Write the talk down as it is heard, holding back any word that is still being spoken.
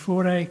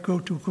Before I go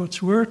to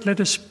God's Word, let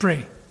us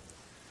pray.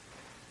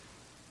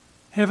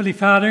 Heavenly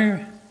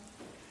Father,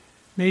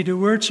 may the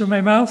words of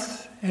my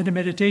mouth and the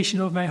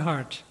meditation of my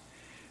heart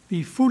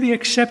be fully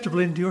acceptable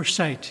in your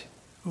sight,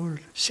 O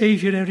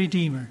Savior and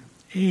Redeemer.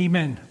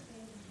 Amen.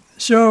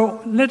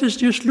 So let us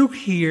just look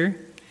here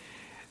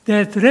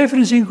that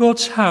reverence in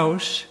God's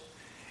house,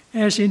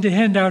 as in the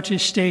handout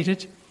is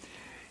stated,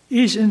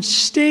 is a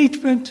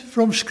statement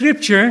from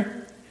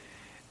Scripture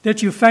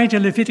that you find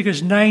in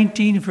Leviticus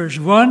 19, verse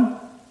 1,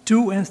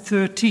 2, and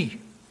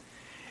 13.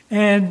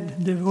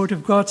 And the word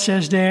of God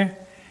says there,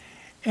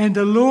 "And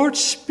the Lord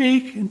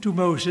spake unto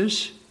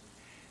Moses,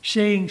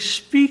 saying,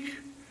 Speak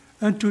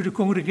unto the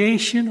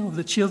congregation of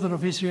the children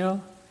of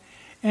Israel,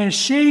 and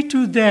say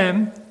to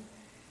them,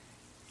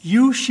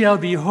 You shall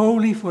be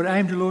holy, for I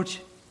am the Lord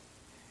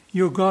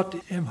your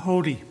God, am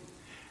holy."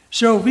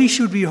 So we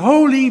should be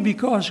holy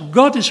because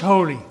God is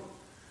holy.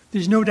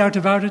 There's no doubt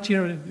about it,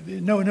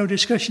 no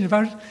discussion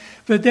about it.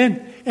 But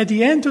then, at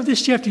the end of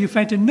this chapter, you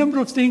find a number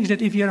of things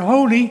that if you are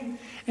holy,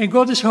 and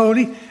God is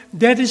holy,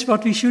 that is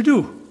what we should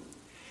do.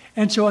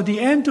 And so at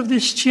the end of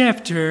this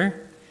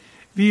chapter,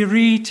 we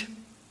read,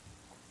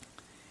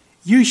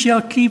 "You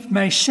shall keep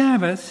my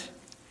Sabbath,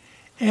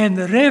 and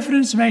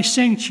reverence my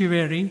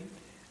sanctuary.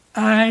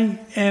 I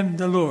am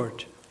the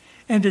Lord."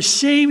 And the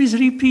same is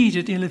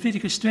repeated in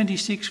Leviticus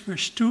 26,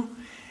 verse 2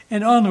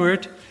 and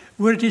onward,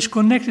 where it is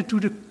connected to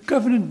the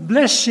covenant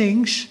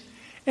blessings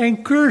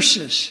and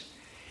curses.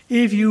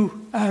 If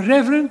you are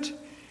reverent,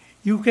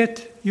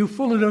 you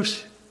follow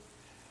those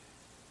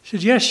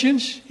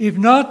suggestions. If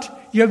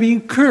not, you're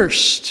being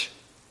cursed.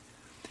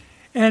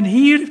 And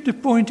here the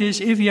point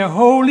is, if you are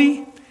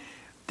holy,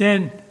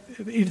 then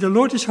if the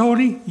Lord is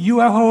holy,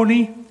 you are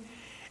holy,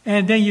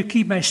 and then you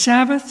keep my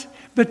Sabbath,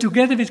 but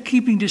together with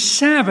keeping the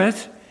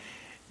Sabbath,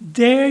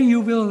 there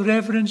you will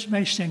reverence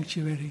my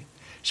sanctuary.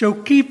 So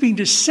keeping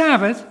the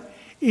Sabbath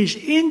is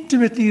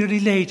intimately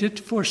related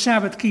for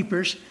Sabbath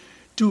keepers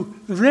to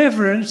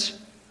reverence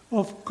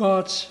of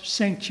God's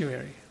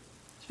sanctuary.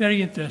 It's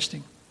very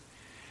interesting.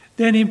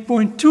 Then in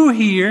point 2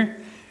 here,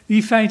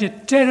 we find a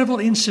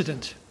terrible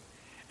incident.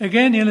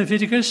 Again in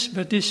Leviticus,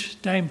 but this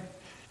time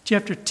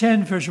chapter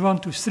 10, verse 1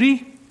 to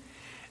 3.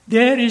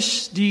 There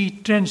is the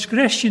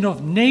transgression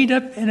of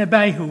Nadab and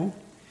Abihu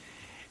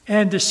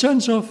and the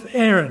sons of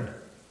Aaron.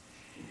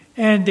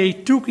 And they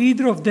took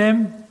either of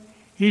them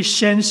his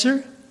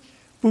censer,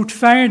 put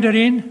fire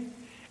therein,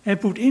 and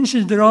put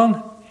incense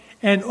thereon,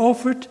 and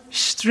offered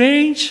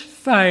strange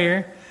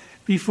fire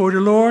before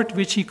the Lord,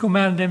 which he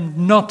commanded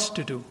them not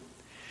to do.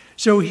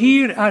 So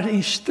here are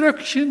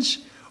instructions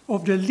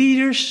of the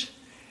leaders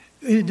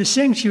in the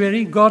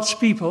sanctuary, God's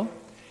people,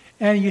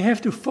 and you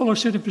have to follow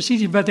certain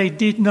procedures, but they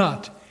did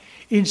not.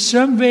 In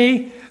some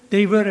way,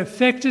 they were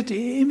affected,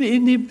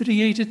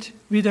 inebriated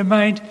with their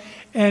mind,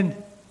 and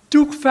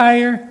took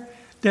fire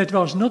that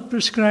was not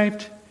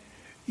prescribed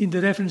in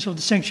the reference of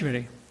the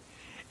sanctuary.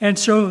 And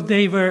so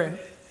they were,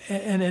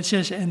 and it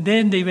says, and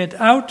then they went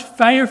out,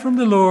 fire from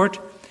the Lord,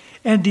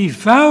 and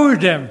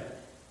devoured them.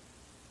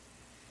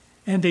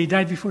 And they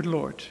died before the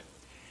Lord.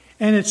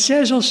 And it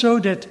says also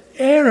that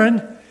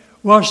Aaron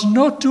was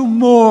not to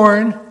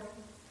mourn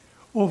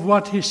of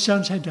what his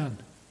sons had done.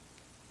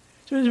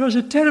 So it was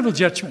a terrible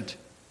judgment.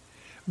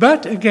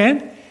 But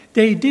again,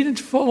 they didn't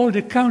follow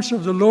the counsel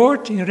of the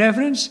Lord in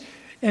reverence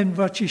and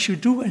what you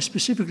should do, and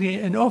specifically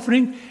an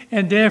offering,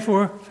 and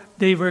therefore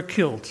they were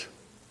killed.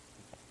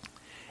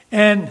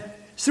 And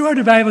throughout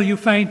the Bible you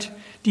find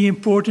the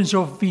importance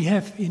of, we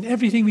have in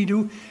everything we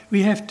do,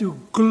 we have to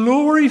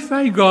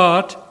glorify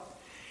God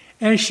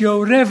and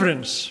show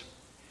reverence.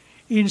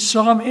 In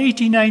Psalm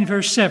 89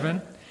 verse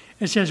 7,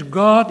 it says,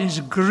 "God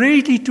is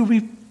greatly to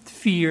be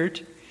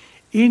feared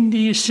in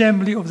the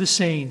assembly of the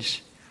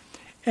saints,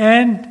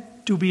 and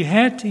to be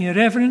had in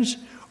reverence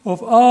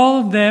of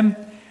all them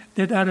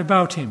that are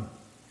about him."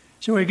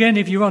 So again,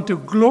 if you want to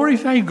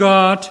glorify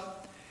God,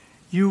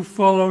 you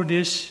follow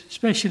this,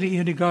 especially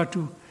in regard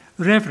to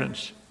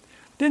reverence.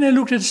 Then I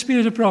looked at the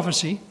spirit of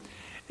prophecy,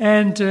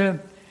 and there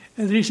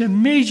is a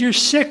major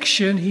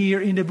section here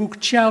in the book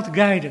Child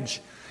Guidance.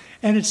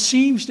 And it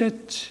seems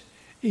that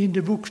in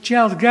the book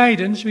Child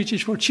Guidance, which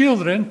is for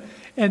children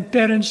and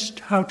parents,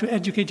 how to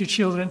educate your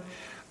children,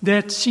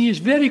 that she is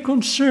very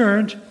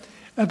concerned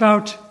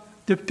about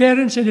the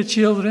parents and the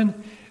children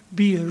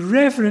be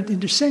reverent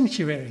in the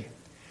sanctuary.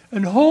 A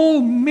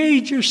whole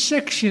major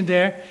section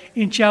there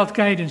in Child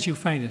Guidance, you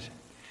find it.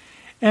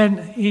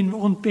 And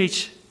on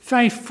page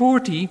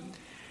 540,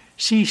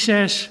 she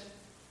says,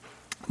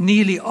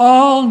 nearly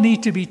all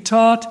need to be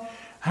taught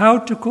how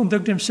to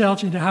conduct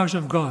themselves in the house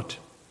of God.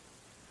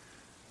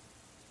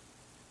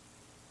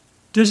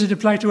 Does it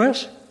apply to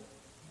us?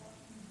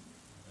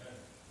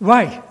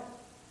 Why?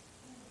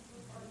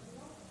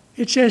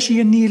 It says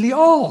here nearly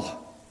all.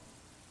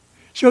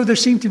 So there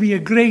seems to be a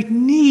great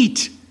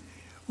need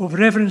of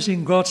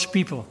reverencing God's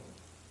people.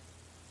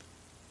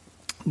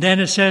 Then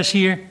it says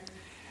here,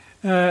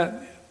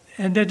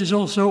 and that is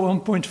also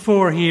on point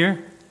 4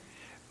 here,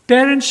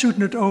 parents should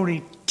not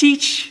only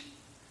teach,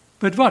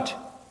 but what?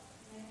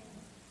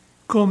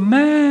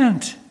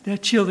 command their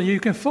children,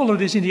 you can follow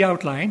this in the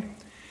outline,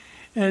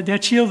 their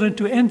children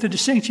to enter the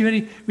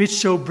sanctuary with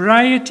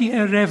sobriety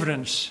and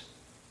reverence.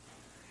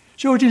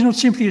 So it is not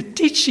simply a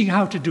teaching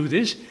how to do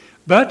this,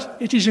 but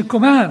it is a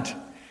command.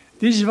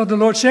 This is what the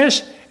Lord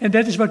says, and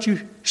that is what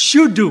you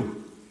should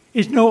do.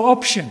 It's no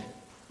option.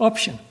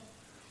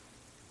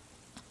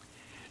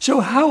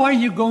 So how are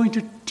you going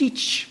to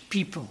teach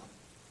people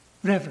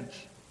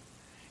reverence?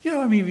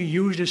 We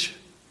use this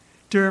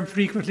term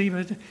frequently,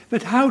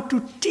 but how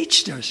to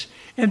teach this?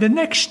 And the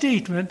next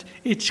statement,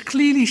 it's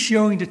clearly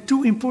showing the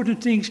two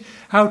important things,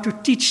 how to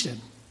teach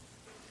them.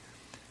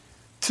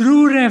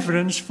 True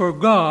reverence for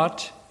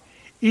God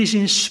is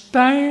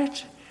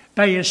inspired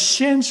by a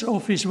sense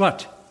of his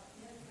what?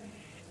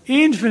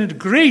 Infinite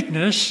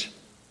greatness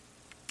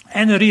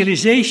and a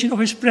realization of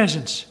his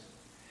presence.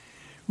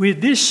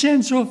 With this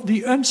sense of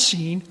the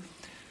unseen,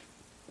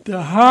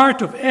 the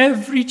heart of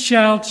every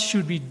child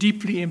should be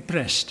deeply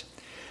impressed.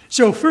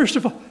 So first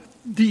of all,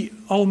 the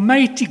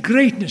almighty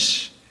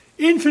greatness,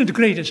 infinite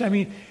greatness.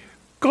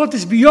 God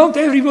is beyond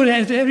everybody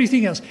and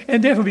everything else.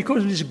 And therefore,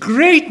 because of this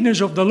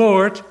greatness of the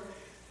Lord,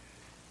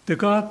 the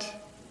God,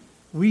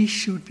 we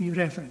should be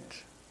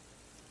reverent.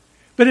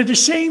 But at the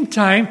same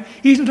time,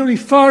 he's not only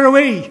far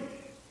away,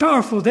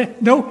 powerful there.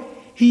 No,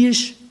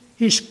 his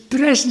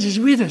presence is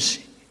with us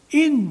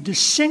in the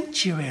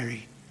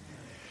sanctuary.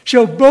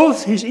 So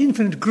both his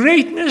infinite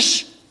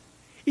greatness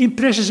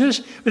impresses us,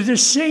 but at the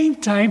same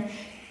time,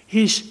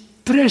 his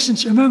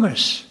presence among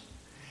us.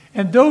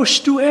 And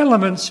those two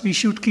elements we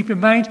should keep in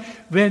mind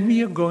when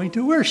we are going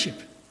to worship.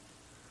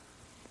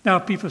 Now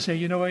people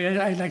say,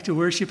 I like to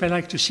worship, I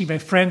like to see my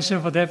friends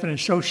and whatever, and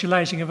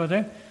socializing and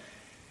whatever.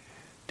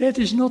 That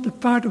is not a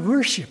part of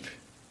worship.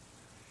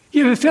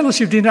 You have a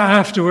fellowship dinner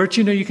afterwards,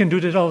 you can do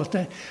that all the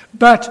time.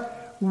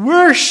 But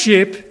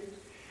worship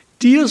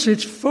deals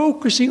with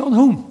focusing on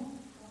whom?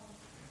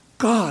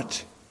 God,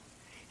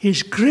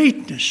 his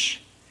greatness,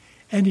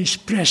 and his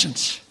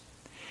presence.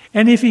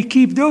 And if we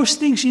keep those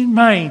things in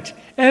mind,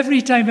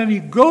 every time when we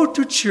go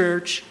to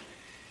church,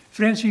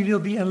 friends, we will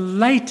be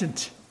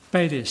enlightened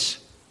by this.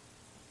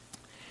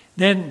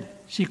 Then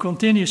she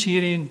continues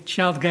here in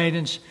Child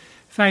Guidance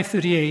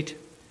 538.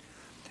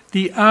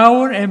 The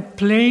hour and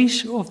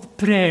place of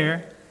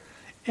prayer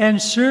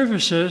and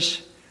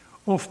services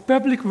of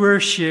public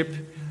worship,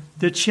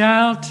 the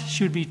child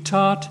should be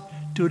taught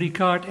to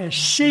regard as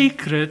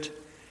sacred,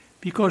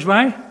 because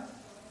why?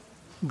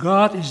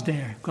 God is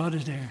there. God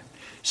is there.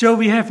 So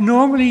we have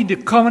normally the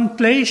common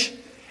place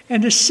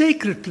and the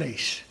sacred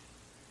place.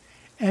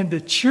 And the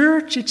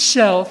church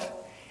itself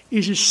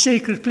is a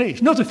sacred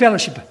place, not a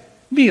fellowship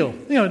meal,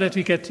 that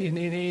we get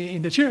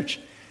in the church.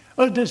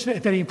 Oh, that's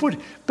very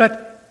important.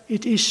 But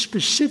it is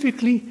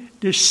specifically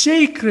the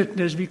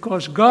sacredness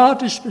because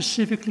God is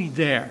specifically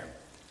there.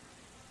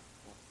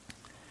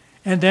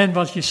 And then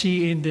what you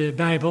see in the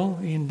Bible,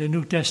 in the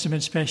New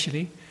Testament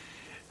especially,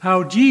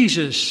 how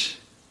Jesus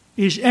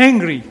is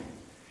angry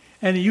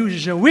and he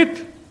uses a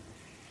whip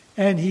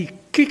and he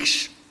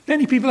kicks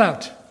many people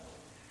out.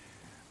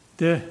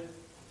 The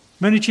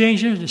money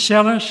changers, the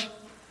sellers,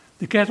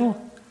 the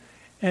cattle,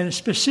 and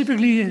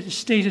specifically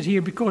stated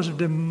here because of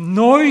the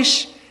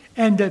noise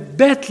and the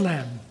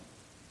bedlam.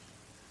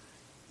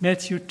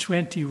 Matthew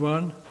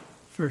 21,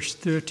 verse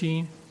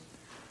 13,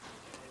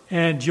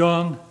 and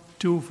John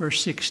 2,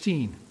 verse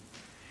 16.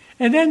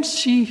 And then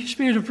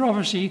Spirit of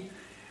Prophecy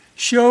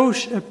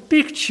shows a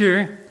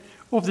picture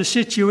of the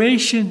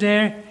situation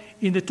there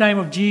in the time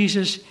of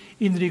Jesus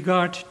in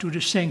regard to the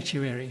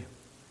sanctuary.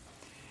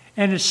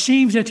 And it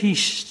seems that he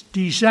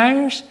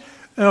desires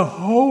a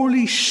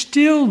holy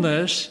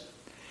stillness,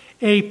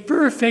 a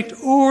perfect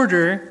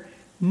order,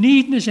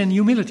 neatness and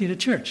humility in the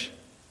church.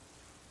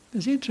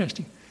 That's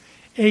interesting.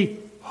 A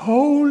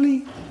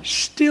holy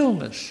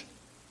stillness.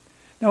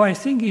 Now I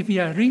think if we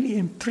are really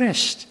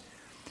impressed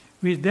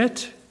with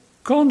that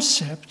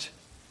concept,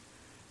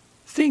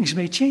 things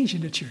may change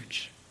in the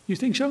church. You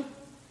think so?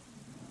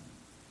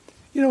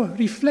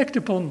 Reflect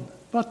upon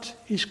what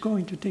is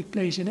going to take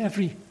place in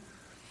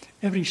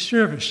every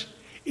service.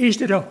 Is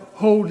there a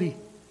holy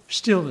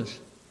stillness?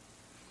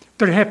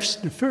 Perhaps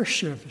the first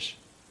service,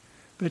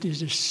 but is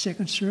the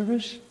second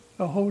service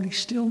a holy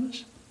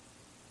stillness?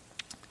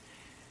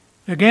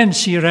 Again,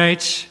 she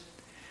writes,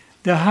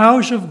 the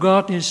house of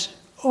God is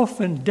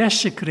often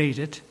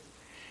desecrated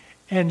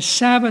and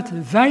Sabbath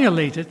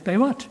violated by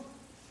what?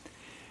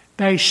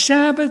 By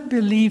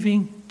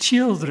Sabbath-believing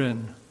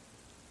children.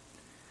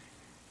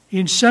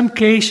 In some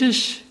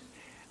cases,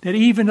 they're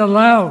even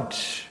allowed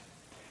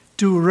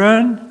to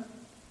run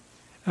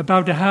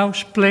about the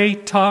house, play,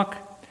 talk,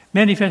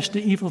 manifest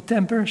the evil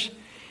tempers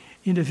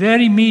in the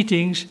very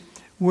meetings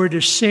where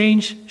the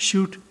saints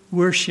should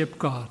worship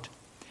God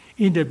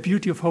in the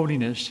beauty of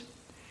holiness.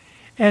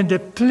 And the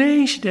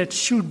place that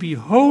should be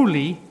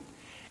holy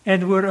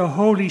and where a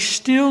holy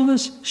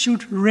stillness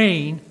should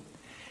reign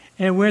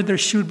and where there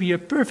should be a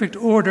perfect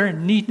order,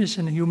 neatness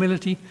and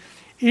humility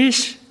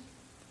is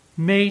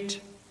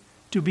made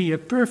to be a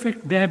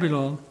perfect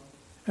Babylon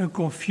and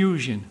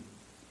confusion.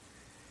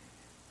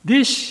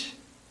 This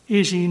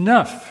is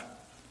enough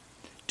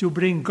to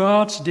bring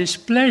God's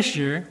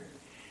displeasure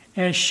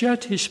and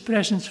shut his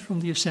presence from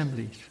the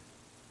assemblies.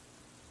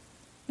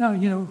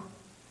 Now,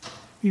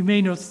 we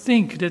may not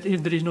think that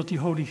if there is not the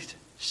holy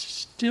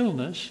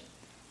stillness,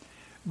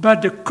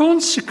 but the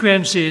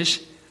consequence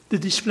is the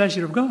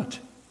displeasure of God.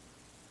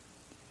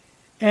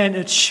 And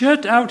it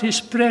shut out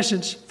his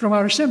presence from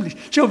our assemblies.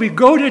 So we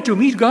go there to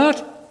meet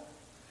God,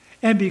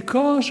 and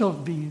because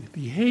of the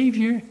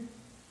behavior,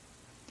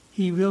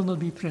 he will not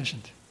be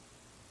present.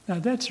 Now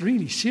that's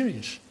really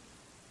serious.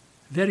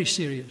 Very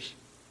serious.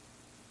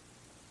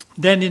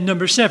 Then in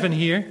number 7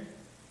 here,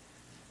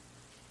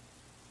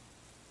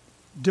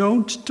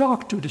 don't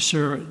talk to the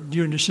sermon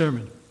during the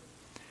sermon.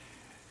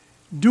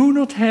 Do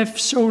not have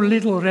so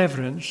little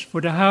reverence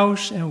for the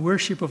house and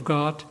worship of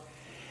God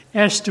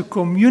as to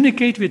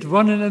communicate with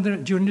one another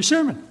during the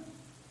sermon.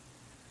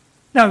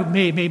 Now,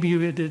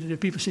 maybe the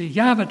people say,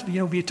 yeah, but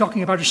we're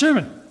talking about the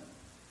sermon.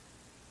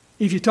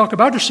 If you talk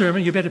about the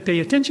sermon, you better pay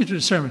attention to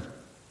the sermon.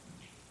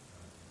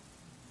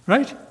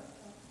 Right?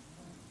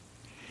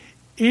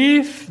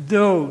 If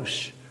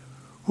those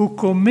who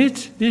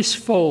commit this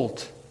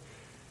fault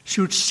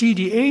should see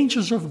the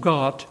angels of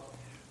God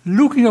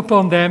looking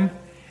upon them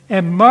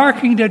and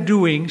marking their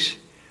doings,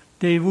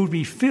 they would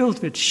be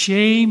filled with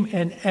shame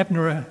and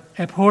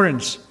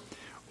abhorrence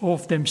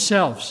of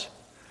themselves.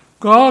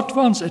 God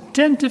wants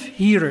attentive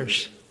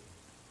hearers.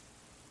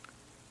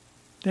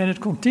 Then it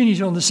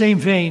continues on the same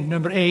vein,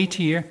 number 8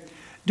 here.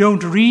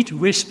 Don't read,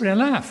 whisper, and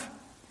laugh.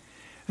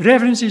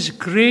 Reverence is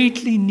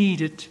greatly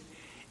needed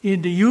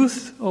in the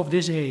youth of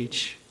this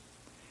age.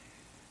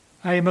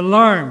 I am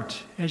alarmed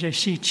as I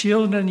see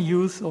children and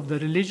youth of the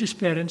religious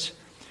parents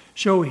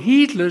so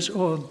heedless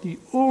of the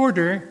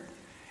order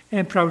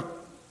and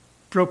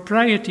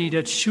propriety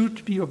that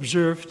should be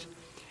observed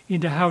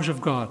in the house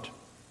of God.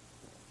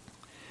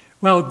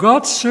 While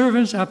God's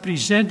servants are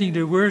presenting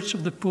the words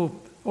of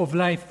of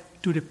life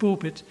to the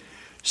pulpit,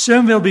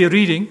 some will be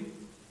reading,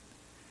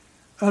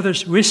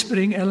 others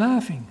whispering and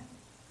laughing.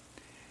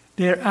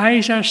 Their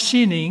eyes are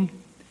sinning.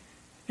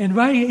 And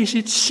why is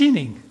it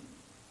sinning?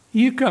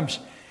 Here comes.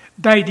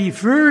 By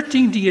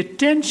diverting the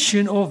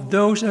attention of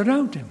those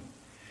around him.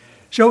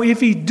 So if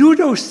we do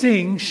those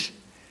things,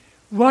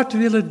 what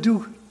will it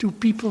do to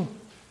people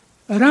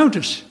around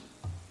us?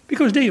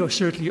 Because they will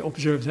certainly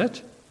observe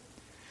that.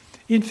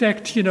 In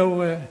fact,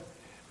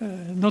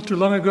 not too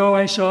long ago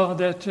I saw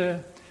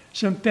that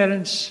some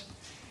parents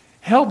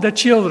helped their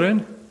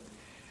children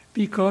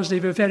because they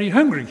were very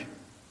hungry.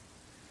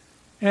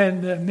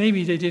 And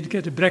maybe they didn't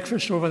get a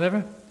breakfast or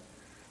whatever.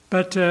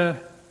 But,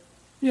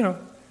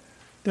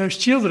 those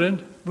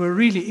children were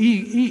really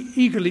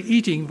eagerly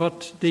eating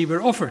what they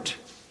were offered.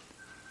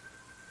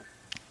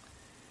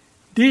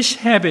 This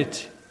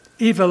habit,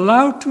 if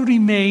allowed to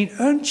remain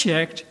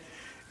unchecked,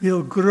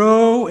 will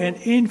grow and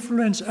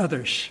influence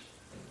others.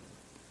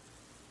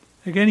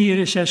 Again, here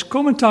it says,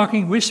 common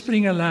talking,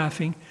 whispering, and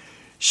laughing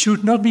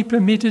should not be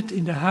permitted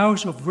in the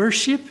house of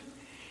worship,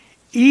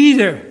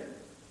 either,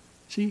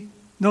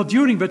 not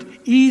during, but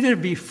either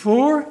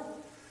before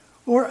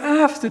or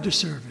after the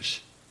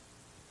service.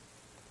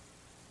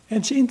 And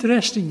it's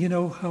interesting,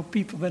 how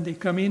people, when they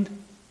come in,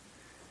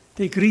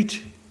 they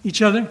greet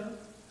each other,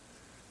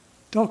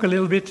 talk a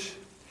little bit,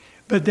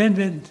 but then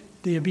when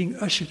they are being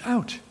ushered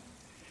out,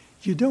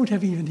 you don't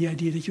have even the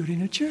idea that you're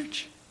in a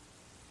church,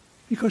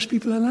 because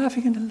people are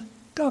laughing and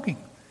talking.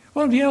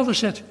 One of the elders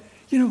said,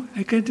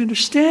 I can't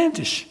understand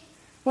this,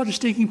 what is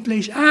taking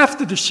place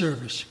after the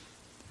service.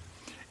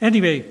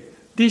 Anyway,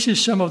 this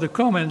is some of the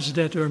comments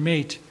that were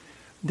made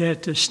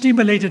that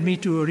stimulated me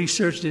to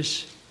research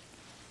this.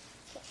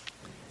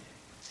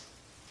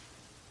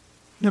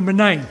 Number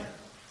 9,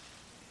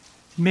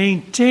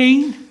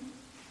 maintain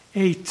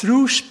a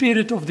true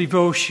spirit of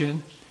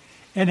devotion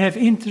and have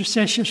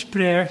intercessions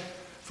prayer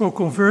for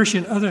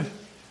conversion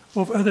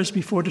of others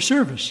before the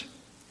service.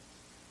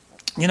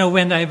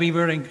 When we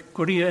were in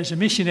Korea as a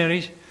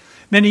missionaries,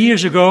 many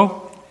years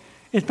ago,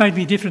 it might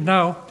be different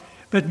now,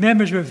 but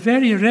members were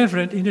very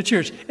reverent in the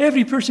church.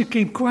 Every person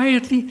came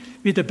quietly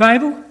with the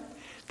Bible,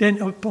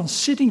 then upon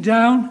sitting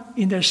down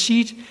in their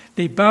seat,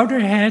 they bowed their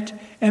head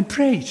and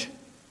prayed.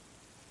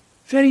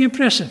 Very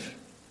impressive.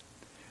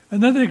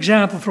 Another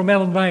example from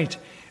Ellen White,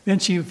 when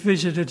she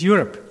visited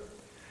Europe.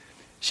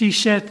 She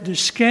said the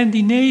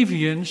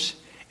Scandinavians,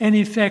 and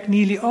in fact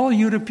nearly all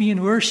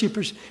European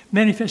worshippers,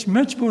 manifest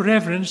much more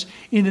reverence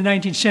in the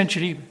 19th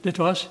century,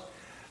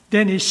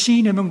 than is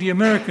seen among the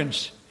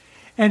Americans.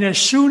 And as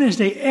soon as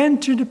they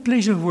entered the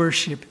place of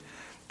worship,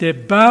 they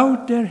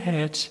bowed their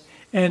heads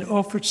and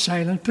offered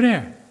silent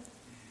prayer.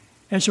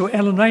 And so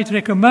Ellen White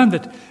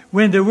recommended,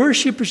 when the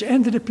worshippers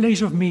enter the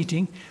place of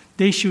meeting,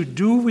 they should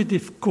do with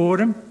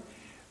decorum,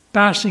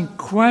 passing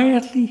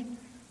quietly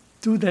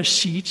to their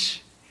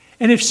seats.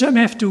 And if some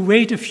have to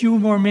wait a few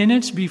more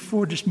minutes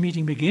before this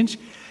meeting begins,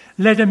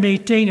 let them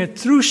maintain a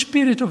true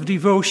spirit of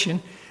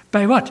devotion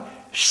by what?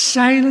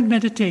 Silent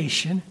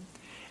meditation,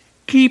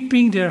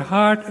 keeping their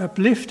heart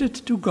uplifted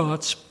to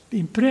God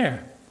in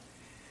prayer.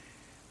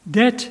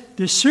 That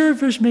the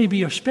service may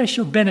be of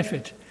special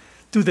benefit,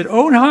 to their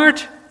own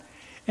heart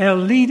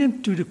and lead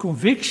them to the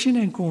conviction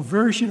and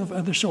conversion of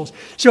other souls.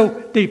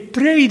 So they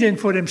pray then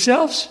for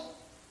themselves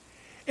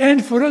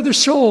and for other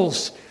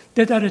souls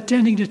that are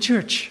attending the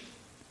church.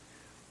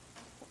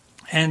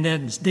 And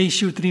then they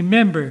should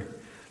remember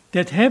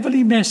that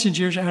heavenly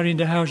messengers are in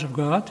the house of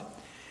God.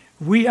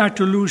 We are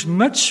to lose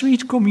much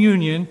sweet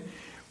communion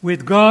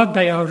with God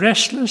by our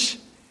restless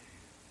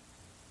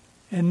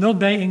and not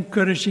by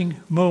encouraging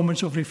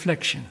moments of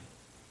reflection.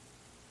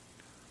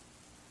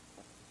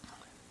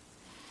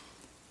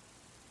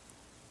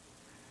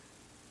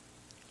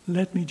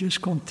 Let me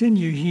just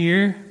continue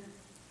here.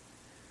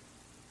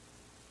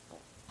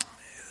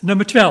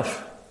 Number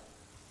 12.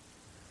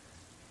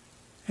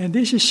 And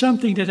this is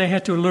something that I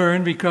had to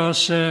learn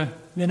because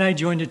when I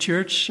joined the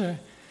church,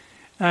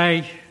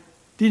 I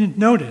didn't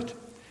know that.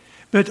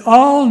 But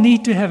all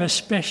need to have a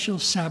special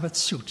Sabbath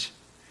suit.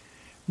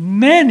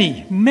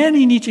 Many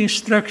need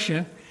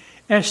instruction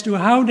as to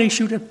how they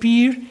should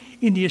appear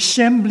in the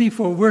assembly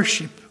for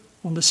worship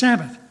on the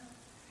Sabbath.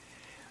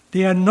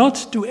 They are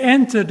not to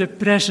enter the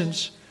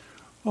presence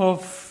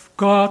of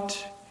God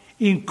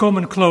in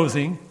common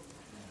clothing,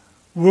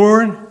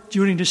 worn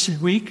during the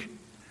week.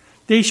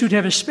 They should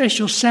have a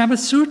special Sabbath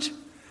suit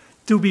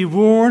to be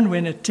worn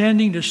when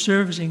attending the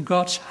service in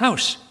God's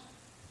house,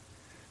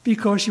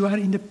 because you are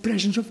in the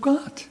presence of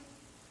God.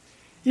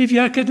 If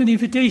you get an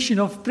invitation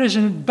of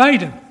President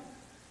Biden,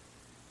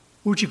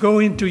 would you go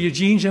into your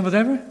jeans and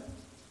whatever?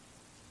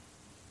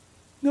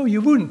 No,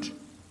 you wouldn't.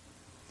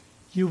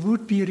 You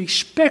would be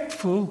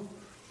respectful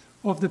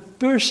of the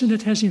person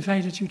that has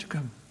invited you to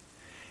come.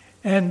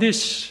 And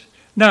this,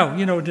 now,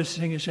 this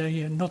thing is,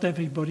 not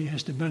everybody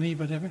has the money,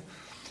 whatever.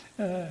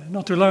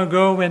 Not too long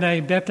ago, when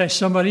I baptized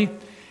somebody,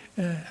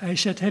 I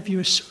said, have you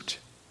a suit?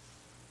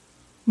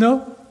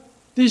 No,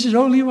 this is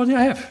only what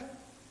I have.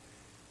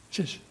 He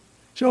says,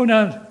 so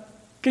now,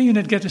 can you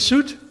not get a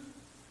suit?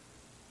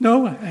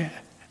 No,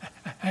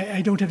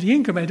 I don't have the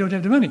income, I don't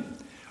have the money.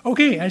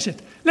 Okay, I said,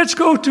 let's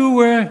go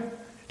to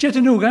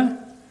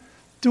Chattanooga,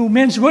 to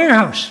Men's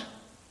Warehouse.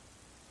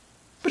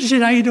 But he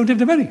said, I don't have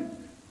the money.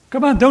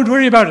 Come on, don't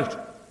worry about it.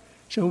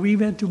 So we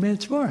went to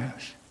Men's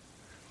Warehouse.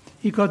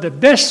 He got the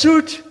best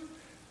suit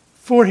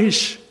for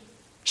his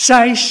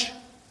size,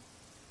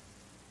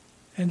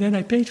 and then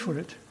I paid for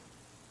it.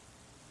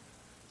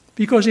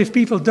 Because if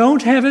people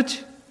don't have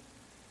it,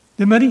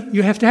 the money,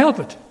 you have to help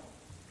it.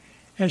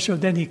 And so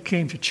then he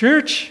came to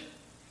church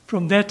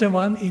from that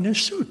on in a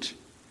suit.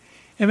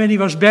 And when he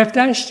was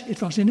baptized,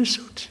 it was in a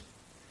suit.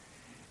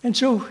 And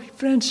so,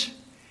 friends,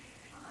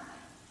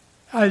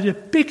 the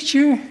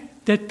picture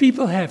that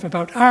people have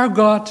about our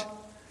God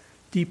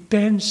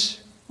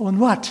depends on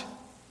what?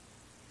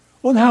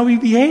 On how we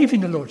behave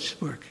in the Lord's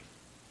work.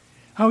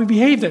 How we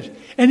behave there.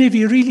 And if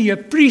we really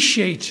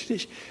appreciate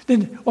this,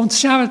 then on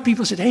Sabbath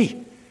people said,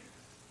 hey,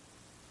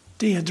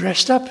 they are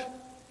dressed up.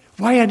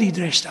 Why are they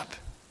dressed up?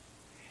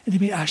 And they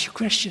may ask you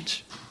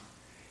questions.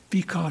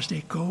 Because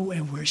they go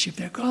and worship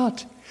their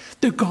God,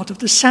 the God of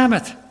the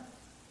Sabbath.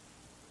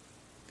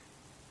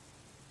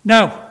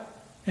 Now,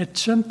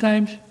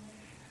 sometimes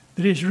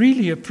there is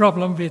really a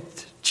problem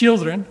with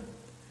children,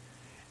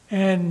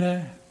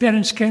 and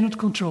parents cannot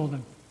control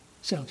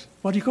themselves.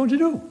 What are you going to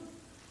do?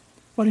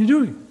 What are you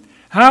doing?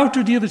 How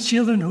to deal with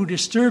children who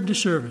disturb the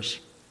service?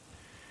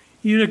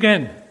 Here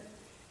again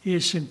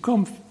is a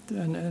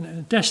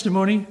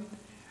testimony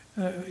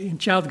in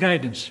child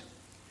guidance.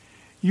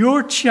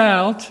 Your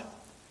child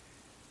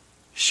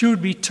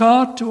should be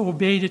taught to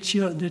obey the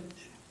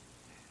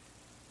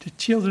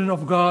children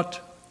of God,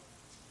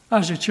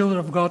 as the children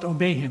of God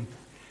obey Him.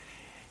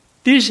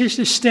 This is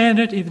the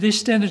standard. If this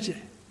standard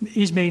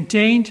is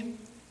maintained,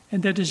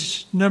 and that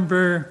is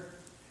number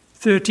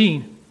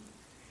 13.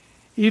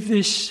 If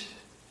this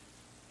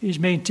is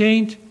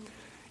maintained,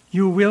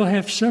 you will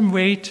have some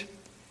weight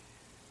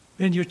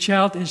when your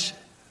child is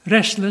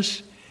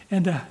restless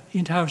and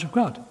in the house of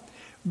God.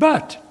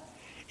 But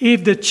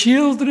if the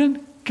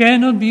children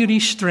cannot be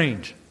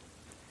restrained,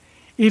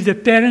 if the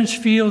parents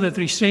feel that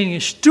restraining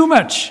is too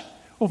much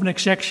of an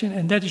exaction,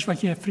 and that is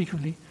what you have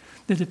frequently,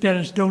 that the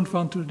parents don't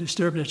want to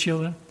disturb their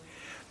children,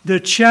 the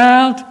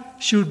child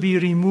should be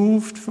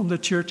removed from the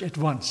church at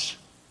once.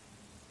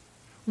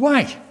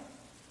 Why?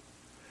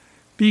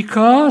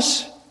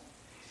 Because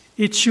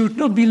it should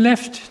not be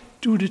left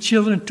to the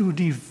children to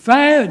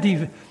divert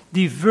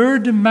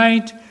the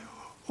mind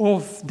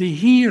of the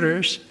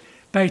hearers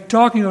by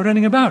talking or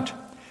running about.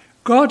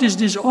 God is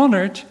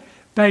dishonored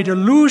by the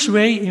loose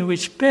way in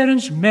which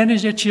parents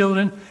manage their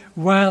children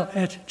while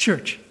at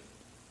church.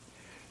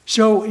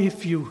 So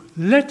if you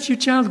let your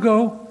child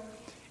go,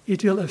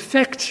 it will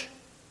affect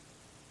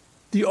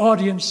the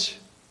audience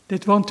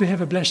that want to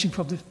have a blessing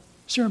from the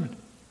sermon.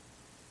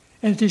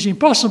 And it is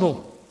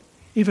impossible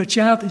if a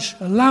child is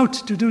allowed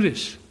to do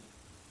this.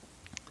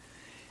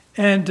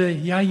 And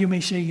you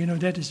may say,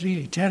 that is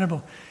really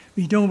terrible.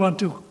 We don't want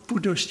to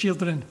put those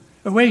children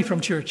away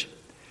from church.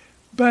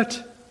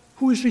 But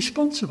who is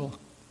responsible?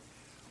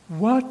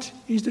 What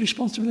is the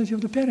responsibility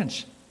of the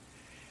parents?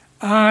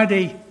 Are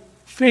they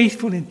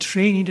faithful in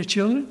training the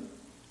children?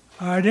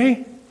 Are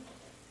they?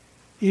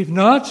 If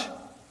not,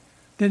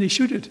 then they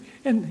shouldn't.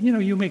 And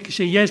you may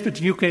say yes, but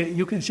you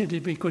can say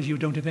it because you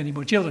don't have any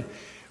more children.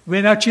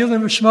 When our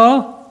children were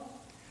small,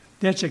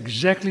 that's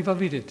exactly what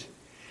we did.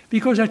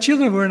 Because our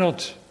children were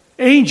not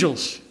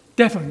angels,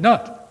 definitely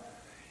not.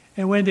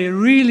 And when they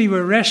really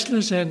were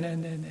restless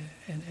and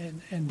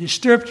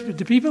disturbed with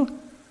the people,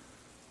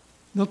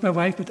 not my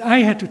wife, but I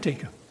had to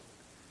take them.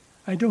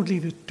 I don't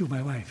leave it to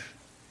my wife.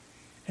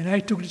 And I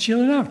took the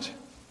children out.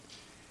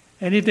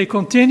 And if they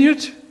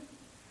continued,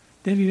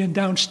 then we went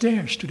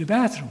downstairs to the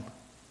bathroom.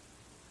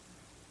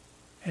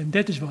 And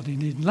that is what they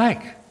didn't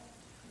like.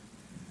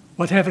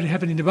 What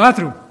happened in the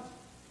bathroom?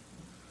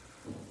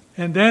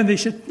 And then they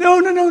said, no,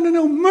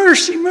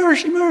 mercy,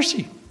 mercy,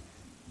 mercy.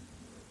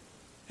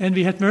 And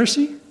we had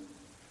mercy,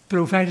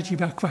 provided you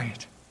were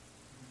quiet.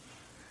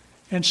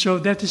 And so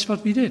that is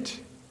what we did.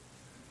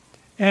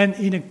 And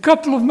in a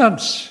couple of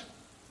months,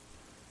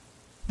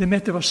 the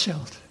matter was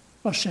settled.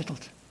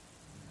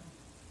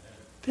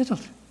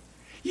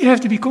 You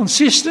have to be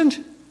consistent,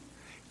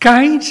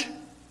 kind,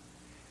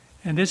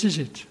 and this is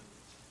it.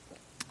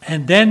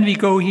 And then we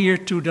go here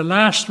to the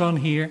last one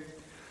here.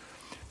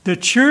 The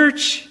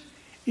church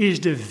is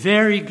the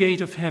very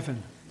gate of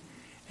heaven.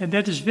 And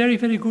that is very,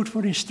 very good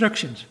for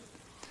instructions.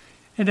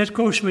 And that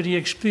goes with the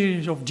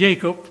experience of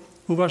Jacob,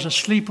 who was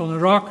asleep on a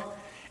rock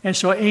and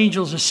saw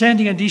angels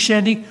ascending and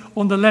descending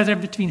on the ladder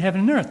between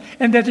heaven and earth.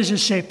 And that is the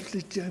same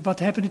what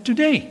happened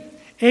today.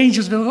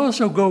 Angels will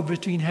also go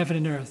between heaven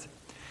and earth.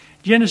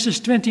 Genesis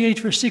 28,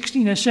 verse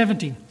 16 and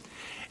 17.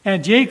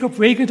 And Jacob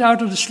wakened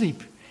out of the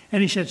sleep,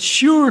 and he said,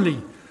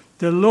 surely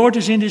the Lord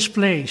is in this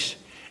place,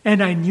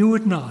 and I knew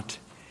it not.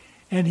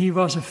 And he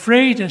was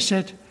afraid and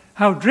said,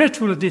 how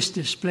dreadful is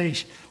this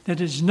place,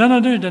 that is none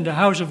other than the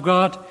house of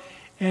God,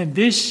 and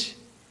this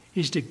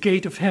is the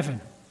gate of heaven.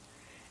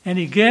 And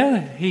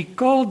he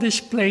called this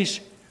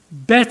place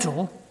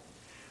Bethel,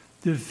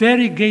 the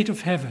very gate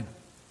of heaven.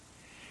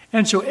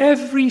 And so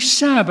every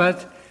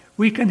Sabbath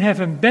we can have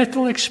a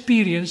Bethel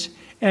experience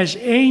as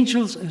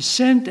angels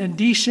ascend and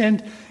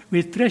descend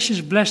with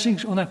precious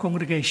blessings on our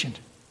congregation.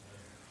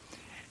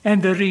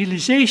 And the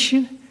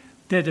realization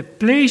that the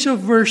place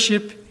of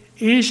worship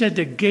is at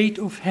the gate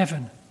of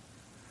heaven.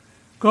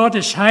 God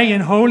is high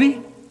and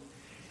holy,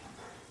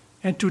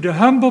 and to the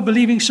humble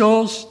believing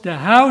souls, the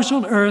house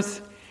on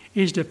earth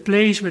is the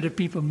place where the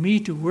people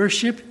meet to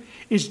worship.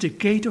 It's the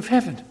gate of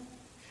heaven.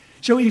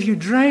 So if you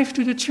drive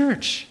to the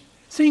church,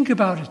 think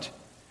about it.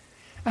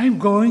 I'm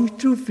going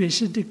to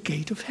visit the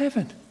gate of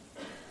heaven.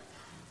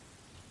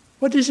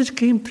 What does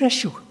it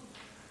impress you?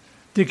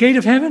 The gate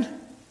of heaven?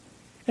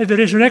 At the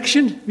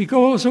resurrection, we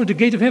go also to the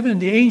gate of heaven,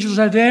 and the angels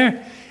are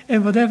there,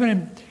 and whatever.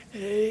 And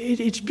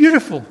it's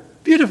beautiful,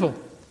 beautiful.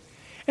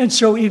 And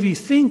so if we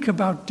think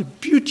about the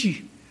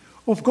beauty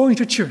of going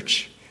to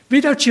church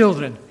with our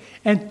children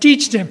and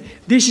teach them,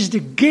 this is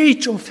the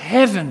gate of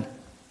heaven,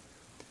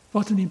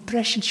 what an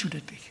impression should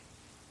it be?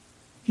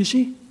 You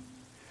see?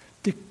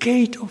 The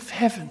gate of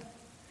heaven.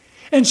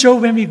 And so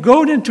when we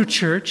go then to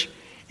church,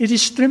 it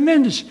is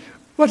tremendous.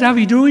 What are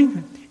we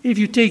doing? If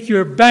you take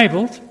your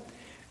Bible,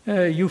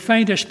 you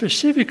find there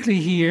specifically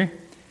here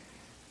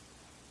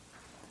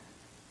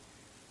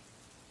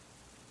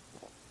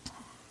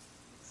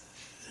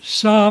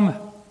Psalm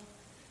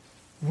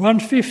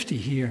 150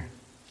 here.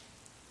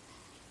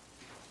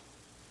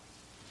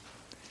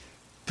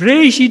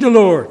 Praise ye the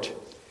Lord.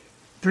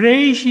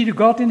 Praise ye the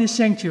God in his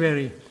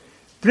sanctuary.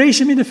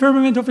 Praise him in the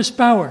firmament of his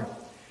power.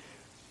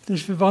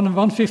 That's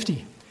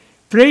 150.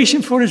 Praise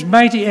him for his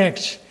mighty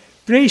acts.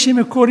 Praise him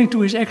according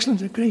to his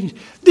excellent greatness.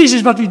 This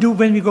is what we do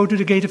when we go to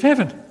the gate of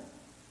heaven.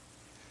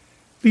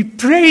 We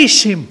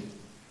praise him.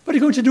 What are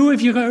you going to do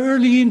if you are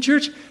early in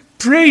church?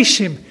 Praise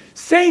him.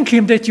 Thank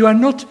him that you are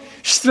not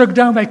struck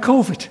down by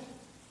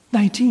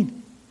COVID-19.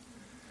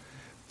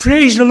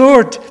 Praise the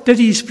Lord that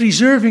he is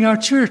preserving our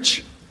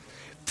church.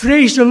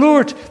 Praise the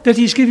Lord that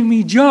he's giving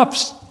me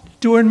jobs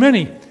to earn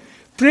money.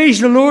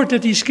 Praise the Lord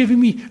that he's giving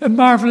me a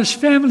marvelous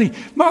family,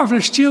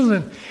 marvelous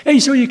children.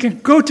 And so you can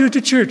go to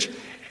the church,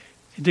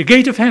 the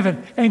gate of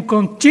heaven, and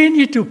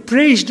continue to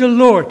praise the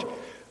Lord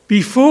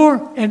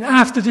before and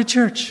after the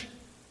church.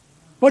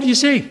 What do you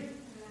say?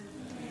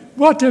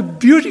 What a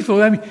beautiful,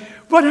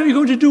 what are we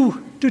going to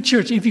do to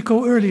church if we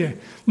go earlier?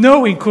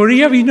 No, in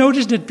Korea we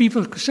noticed that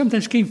people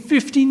sometimes came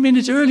 15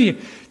 minutes earlier.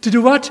 To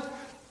do what?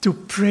 To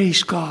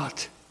praise God.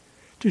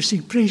 To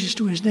sing praises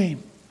to his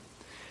name.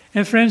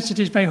 And friends, it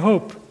is my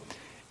hope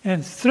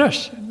and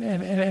thrust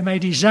and my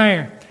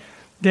desire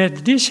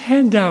that this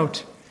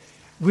handout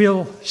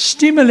will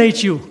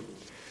stimulate you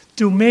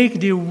to make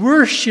the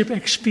worship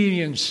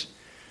experience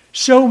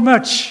so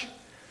much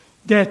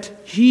that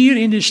here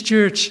in this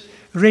church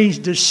reigns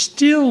the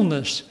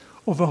stillness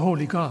of a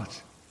holy God.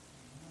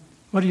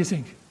 What do you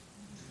think?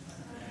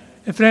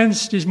 And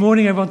friends, this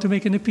morning I want to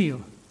make an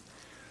appeal.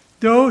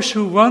 Those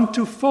who want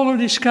to follow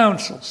these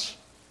counsels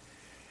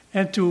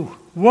and to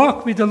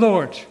walk with the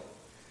Lord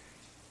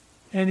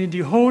and in the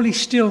holy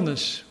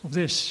stillness of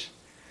this,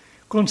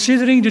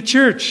 considering the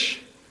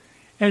church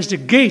as the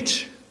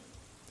gate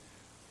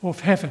of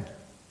heaven,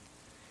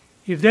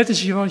 if that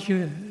is your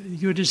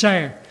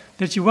desire,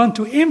 that you want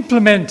to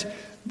implement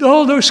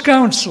all those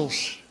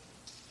counsels,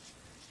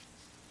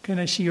 can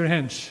I see your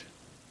hands?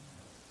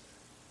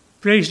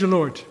 Praise the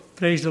Lord.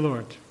 Praise the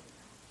Lord.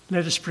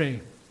 Let us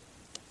pray.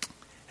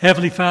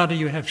 Heavenly Father,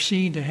 you have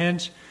seen the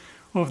hands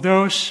of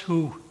those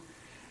who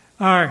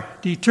are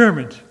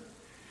determined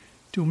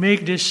to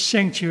make this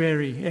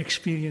sanctuary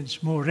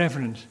experience more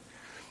reverent,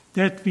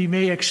 that we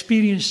may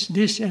experience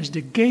this as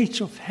the gates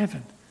of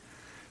heaven.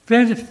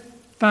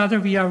 Father,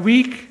 we are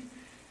weak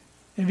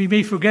and we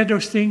may forget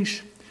those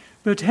things,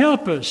 but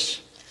help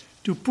us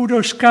to put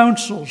those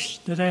counsels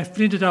that I have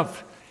printed up,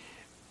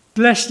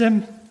 bless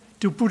them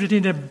to put it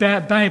in the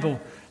Bible,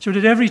 so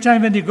that every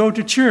time when they go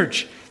to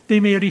church, they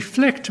may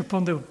reflect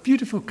upon the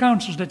beautiful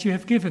counsels that you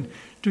have given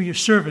to your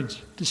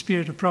servant, the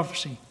Spirit of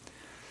prophecy.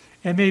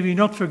 And may we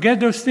not forget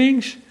those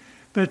things,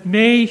 but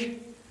may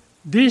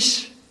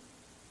this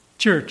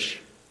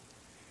church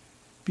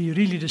be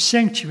really the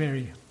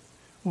sanctuary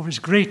of His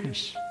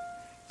greatness.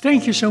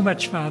 Thank you so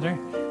much, Father.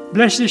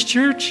 Bless this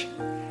church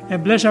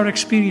and bless our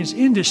experience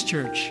in this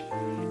church.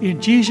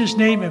 In Jesus'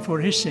 name and for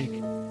His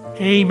sake.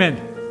 Amen.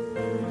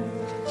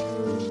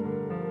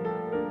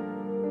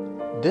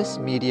 This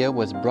media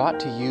was brought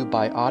to you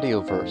by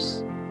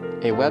Audioverse,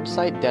 a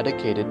website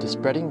dedicated to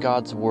spreading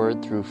God's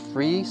Word through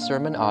free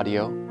sermon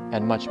audio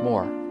and much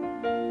more.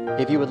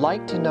 If you would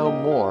like to know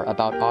more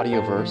about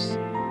Audioverse,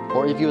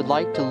 or if you would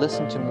like to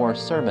listen to more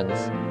sermons,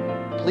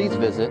 please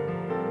visit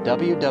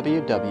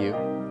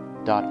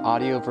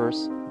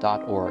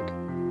www.audioverse.org.